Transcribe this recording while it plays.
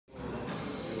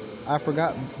I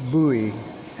forgot buoy,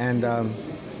 and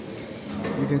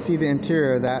you can see the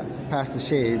interior of that past the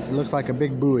shades. It looks like a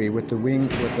big buoy with the wing,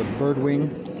 with the bird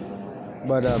wing.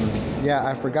 But yeah,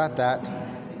 I forgot that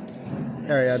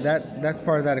area. That's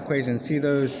part of that equation. See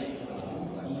those?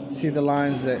 See the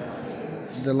lines that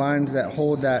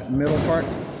hold that middle part?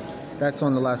 That's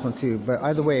on the last one too. But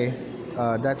either way,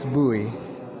 that's buoy,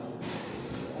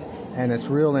 and it's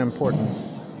really important.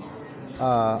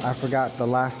 I forgot the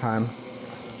last time.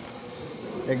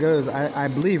 It goes, I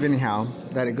believe anyhow,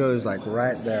 that it goes like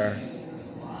right there.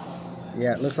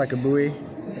 Yeah, it looks like a buoy.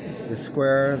 The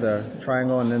square, the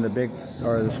triangle, and then the big,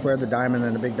 or the square, the diamond,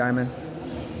 and the big diamond.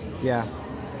 Yeah.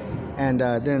 And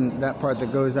then that part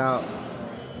that goes out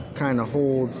kind of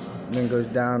holds, and then goes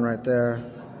down right there.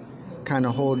 Kind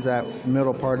of holds that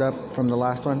middle part up from the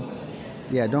last one.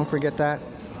 Yeah, don't forget that.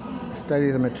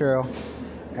 Study the material.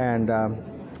 And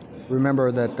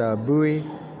remember that buoy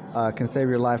can save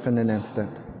your life in an instant.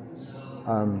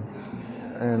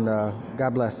 And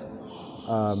God bless.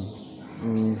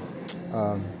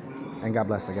 And God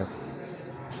bless, I guess.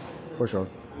 For sure.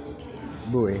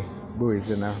 Buoy's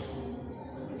in there.